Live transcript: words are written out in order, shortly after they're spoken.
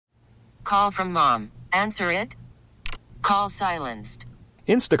call from mom. Answer it. Call silenced.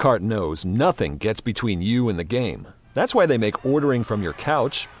 Instacart knows nothing gets between you and the game. That's why they make ordering from your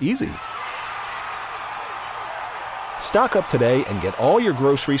couch easy. Stock up today and get all your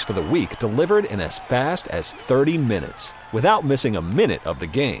groceries for the week delivered in as fast as 30 minutes without missing a minute of the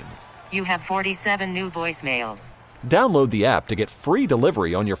game. You have 47 new voicemails. Download the app to get free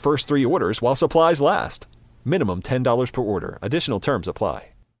delivery on your first 3 orders while supplies last. Minimum $10 per order. Additional terms apply.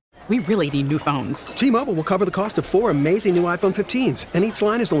 We really need new phones. T-Mobile will cover the cost of 4 amazing new iPhone 15s, and each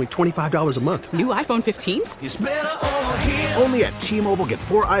line is only $25 a month. New iPhone 15s? It's better over here. Only at T-Mobile, get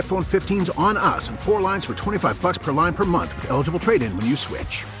 4 iPhone 15s on us and 4 lines for $25 per line per month with eligible trade-in when you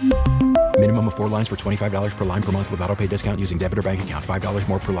switch. Minimum of 4 lines for $25 per line per month with autopay discount using debit or bank account. $5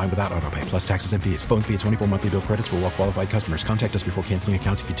 more per line without autopay, plus taxes and fees. Phone fee at 24 monthly bill credits for well-qualified customers. Contact us before canceling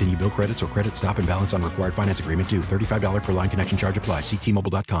account to continue bill credits or credit stop and balance on required finance agreement due. $35 per line connection charge applies. See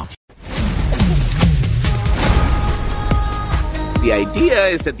T-Mobile.com. The idea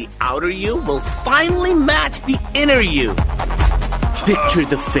is that the outer you will finally match the inner you. Picture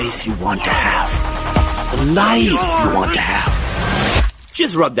the face you want to have. The life you want to have.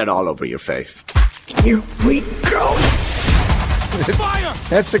 Just rub that all over your face. Here we go. Fire!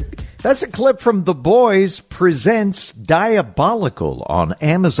 That's a clip from The Boys Presents Diabolical on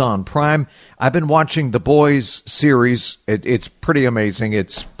Amazon Prime. I've been watching The Boys series. It's pretty amazing.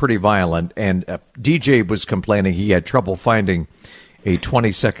 It's pretty violent. And DJ was complaining he had trouble finding a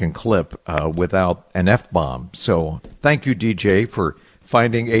 20-second clip without an F-bomb. So thank you, DJ, for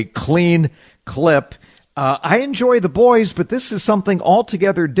finding a clean clip. I enjoy The Boys, but this is something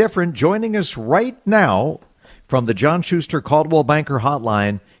altogether different. Joining us right now from the John Schuster Caldwell Banker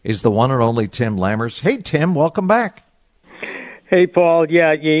Hotline is the one and only Tim Lammers. Hey, Tim, welcome back. Hey, Paul.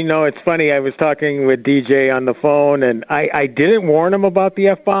 Yeah, you know, it's funny. I was talking with DJ on the phone, and I didn't warn him about the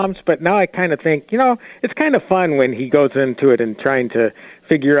F-bombs, but now I kind of think, you know, it's kind of fun when he goes into it and trying to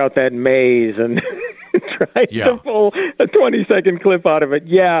figure out that maze and try to pull a 20-second clip out of it.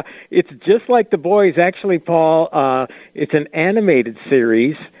 Yeah, it's just like The Boys. Actually, Paul, it's an animated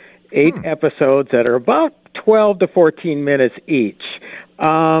series, 8 episodes that are about 12 to 14 minutes each.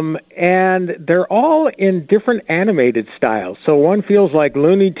 And they're all in different animated styles. So one feels like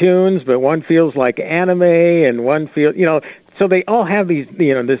Looney Tunes, but one feels like anime, and one feels, you know, so they all have these,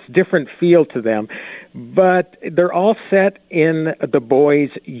 you know, this different feel to them. But they're all set in the Boys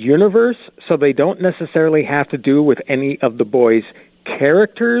universe, so they don't necessarily have to do with any of the Boys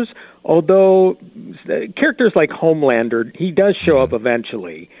characters, although characters like Homelander, he does show up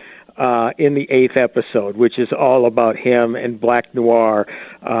eventually. In the 8th episode, which is all about him and Black Noir,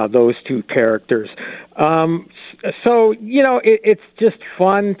 those two characters. So, you know, it's just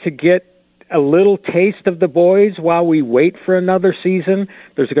fun to get a little taste of The Boys while we wait for another season.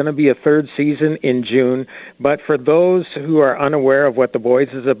 There's going to be a 3rd season in June. But for those who are unaware of what The Boys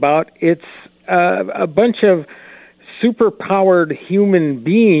is about, it's a bunch of super-powered human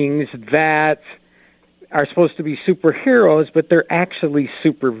beings that are supposed to be superheroes, but they're actually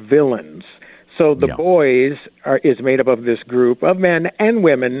supervillains. So The Boys is made up of this group of men and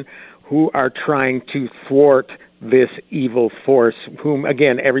women who are trying to thwart this evil force, whom,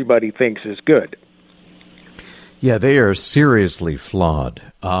 again, everybody thinks is good. Yeah, they are seriously flawed.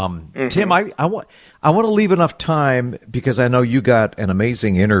 Tim, I want to leave enough time, because I know you got an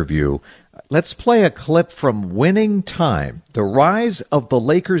amazing interview. Let's play a clip from Winning Time, The Rise of the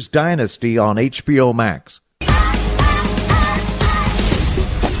Lakers Dynasty on HBO Max. I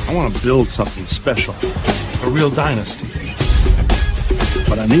want to build something special, a real dynasty.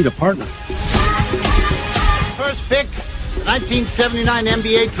 But I need a partner. First pick, 1979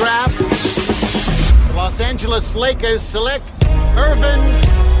 NBA draft. The Los Angeles Lakers select Irvin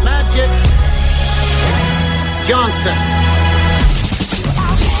Magic Johnson.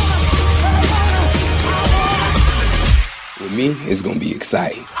 With me, it's going to be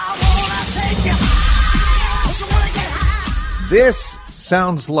exciting. This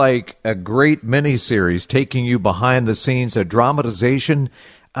sounds like a great miniseries taking you behind the scenes, a dramatization.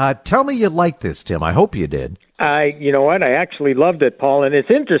 Tell me you like this, Tim. I hope you did. You know what? I actually loved it, Paul. And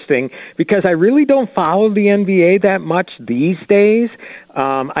it's interesting because I really don't follow the NBA that much these days.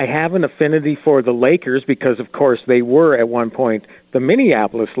 I have an affinity for the Lakers because, of course, they were at one point the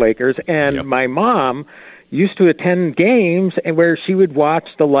Minneapolis Lakers. And my mom used to attend games and where she would watch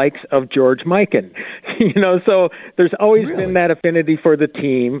the likes of George Mikan. So there's always been that affinity for the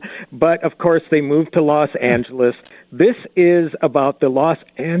team. But, of course, they moved to Los Angeles. This is about the Los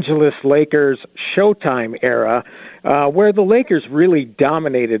Angeles Lakers Showtime era, where the Lakers really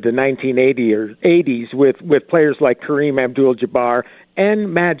dominated the 1980s with players like Kareem Abdul-Jabbar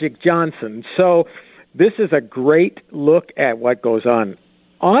and Magic Johnson. So this is a great look at what goes on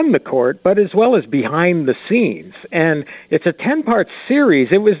the court, but as well as behind the scenes. And it's a 10-part series.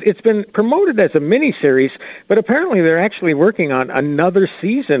 It's been promoted as a mini-series, but apparently they're actually working on another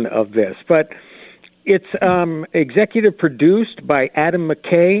season of this. But it's executive produced by Adam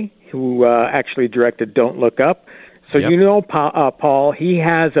McKay, who actually directed Don't Look Up. So Paul, he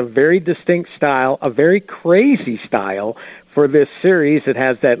has a very distinct style, a very crazy style for this series. It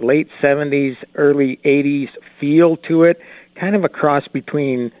has that late 70s, early 80s feel to it, kind of a cross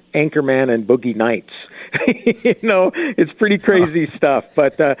between Anchorman and Boogie Nights. It's pretty crazy stuff.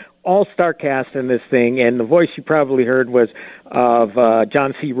 But all-star cast in this thing, and the voice you probably heard was of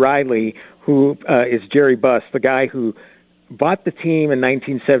John C. Reilly, who is Jerry Buss, the guy who bought the team in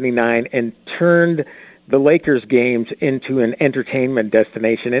 1979 and turned the Lakers games into an entertainment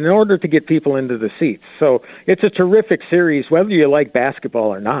destination in order to get people into the seats. So it's a terrific series, whether you like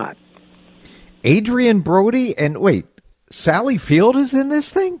basketball or not. Adrian Brody, and wait, Sally Field is in this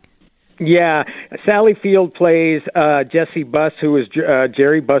thing? Yeah, Sally Field plays Jessie Buss, who is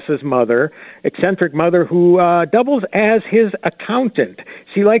Jerry Buss's mother, eccentric mother who doubles as his accountant.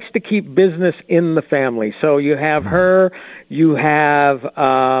 She likes to keep business in the family. So you have her, you have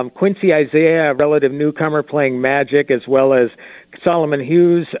Quincy Isaiah, a relative newcomer playing Magic, as well as Solomon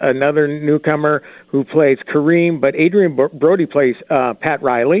Hughes, another newcomer who plays Kareem, but Adrian Brody plays Pat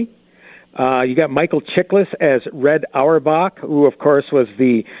Riley. You got Michael Chiklis as Red Auerbach, who, of course, was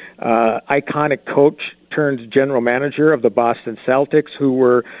the iconic coach turned general manager of the Boston Celtics, who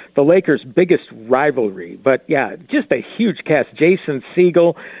were the Lakers' biggest rivalry. But, yeah, just a huge cast. Jason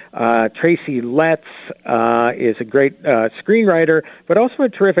Segel, Tracy Letts is a great screenwriter, but also a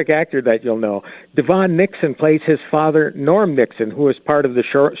terrific actor that you'll know. Devon Nixon plays his father, Norm Nixon, who was part of the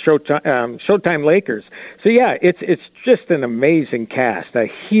Showtime Lakers. So, yeah, it's just an amazing cast, a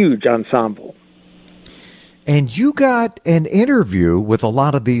huge ensemble. And you got an interview with a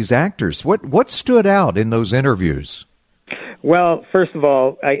lot of these actors. What stood out in those interviews? Well, first of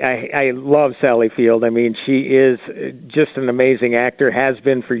all, I love Sally Field. I mean, she is just an amazing actor, has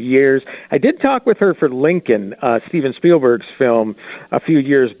been for years. I did talk with her for Lincoln, Steven Spielberg's film, a few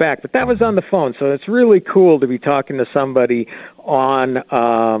years back, but that was on the phone, so it's really cool to be talking to somebody on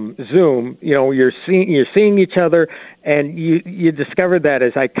Zoom. You're seeing each other, and you discover that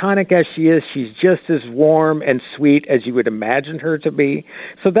as iconic as she is, she's just as warm and sweet as you would imagine her to be.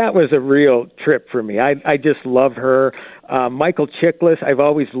 So that was a real trip for me. I just love her. Michael Chiklis, I've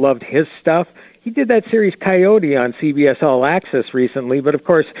always loved his stuff. He did that series Coyote on CBS All Access recently, but of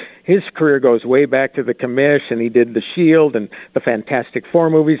course his career goes way back to The Commish, and he did The Shield and the Fantastic Four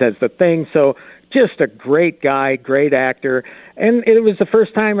movies as The Thing. So just a great guy, great actor. And it was the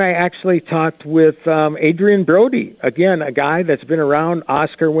first time I actually talked with Adrian Brody, again, a guy that's been around,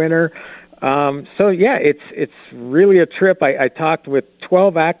 Oscar winner. So, yeah, it's really a trip. I talked with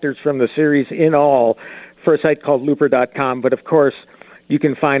 12 actors from the series in all for a site called Looper.com. But, of course, you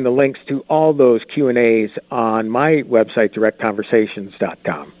can find the links to all those Q&As on my website,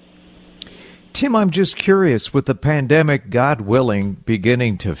 directconversations.com. Tim, I'm just curious, with the pandemic, God willing,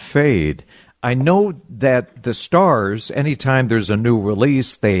 beginning to fade, I know that the stars, anytime there's a new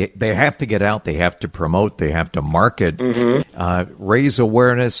release, they have to get out, they have to promote, they have to market, raise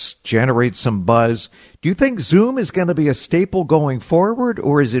awareness, generate some buzz. Do you think Zoom is going to be a staple going forward,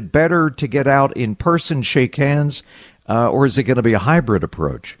 or is it better to get out in person, shake hands, or is it going to be a hybrid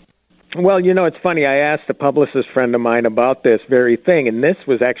approach? Well, it's funny. I asked a publicist friend of mine about this very thing, and this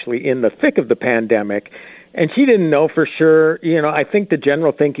was actually in the thick of the pandemic. And she didn't know for sure. I think the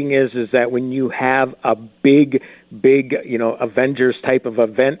general thinking is that when you have a big, Avengers type of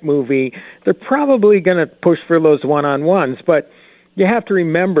event movie, they're probably going to push for those one-on-ones. But you have to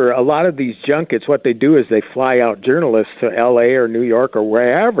remember, a lot of these junkets, what they do is they fly out journalists to L.A. or New York or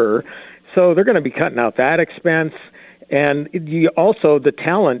wherever. So they're going to be cutting out that expense. And also, the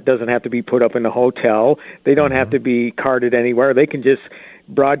talent doesn't have to be put up in a hotel. They don't have to be carted anywhere. They can just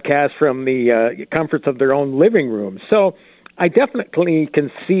broadcast from the comforts of their own living room. So I definitely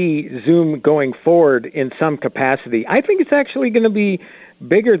can see Zoom going forward in some capacity. I think it's actually going to be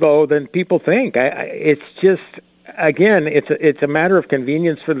bigger, though, than people think. It's just again, it's a matter of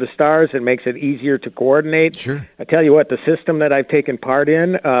convenience for the stars. It makes it easier to coordinate. Sure. I tell you what, the system that I've taken part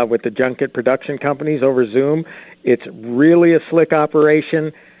in with the junket production companies over Zoom, it's really a slick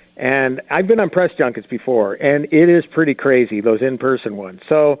operation. And I've been on press junkets before, and it is pretty crazy, those in-person ones.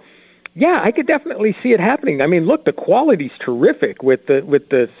 So, yeah, I could definitely see it happening. I mean, look, the quality's terrific with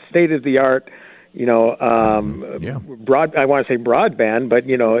the state-of-the-art, I want to say broadband, but,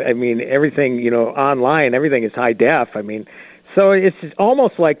 I mean, everything, online, everything is high def. I mean, so it's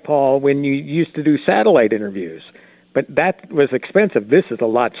almost like, Paul, when you used to do satellite interviews. But that was expensive. This is a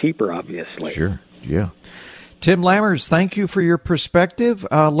lot cheaper, obviously. Sure, yeah. Tim Lammers, thank you for your perspective.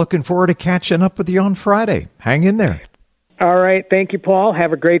 Looking forward to catching up with you on Friday. Hang in there. All right. Thank you, Paul.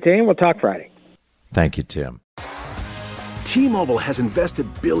 Have a great day, and we'll talk Friday. Thank you, Tim. T-Mobile has invested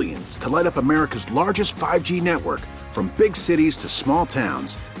billions to light up America's largest 5G network, from big cities to small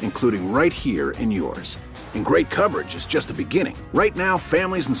towns, including right here in yours. And great coverage is just the beginning. Right now,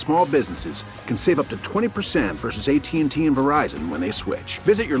 families and small businesses can save up to 20% versus AT&T and Verizon when they switch.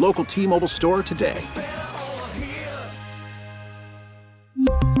 Visit your local T-Mobile store today.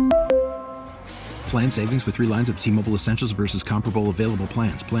 Plan savings with 3 lines of T-Mobile Essentials versus comparable available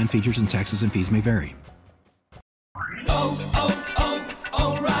plans. Plan features and taxes and fees may vary.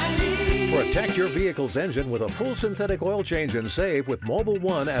 Protect your vehicle's engine with a full synthetic oil change and save with Mobile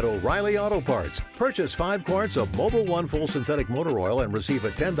One at O'Reilly Auto Parts. Purchase 5 quarts of Mobile One full synthetic motor oil and receive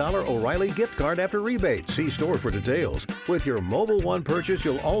a $10 O'Reilly gift card after rebate. See store for details. With your Mobile One purchase,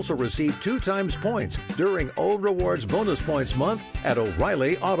 you'll also receive 2 times points during Old Rewards Bonus Points Month at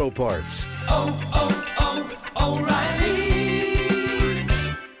O'Reilly Auto Parts. O'Reilly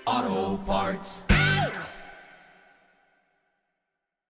Auto Parts.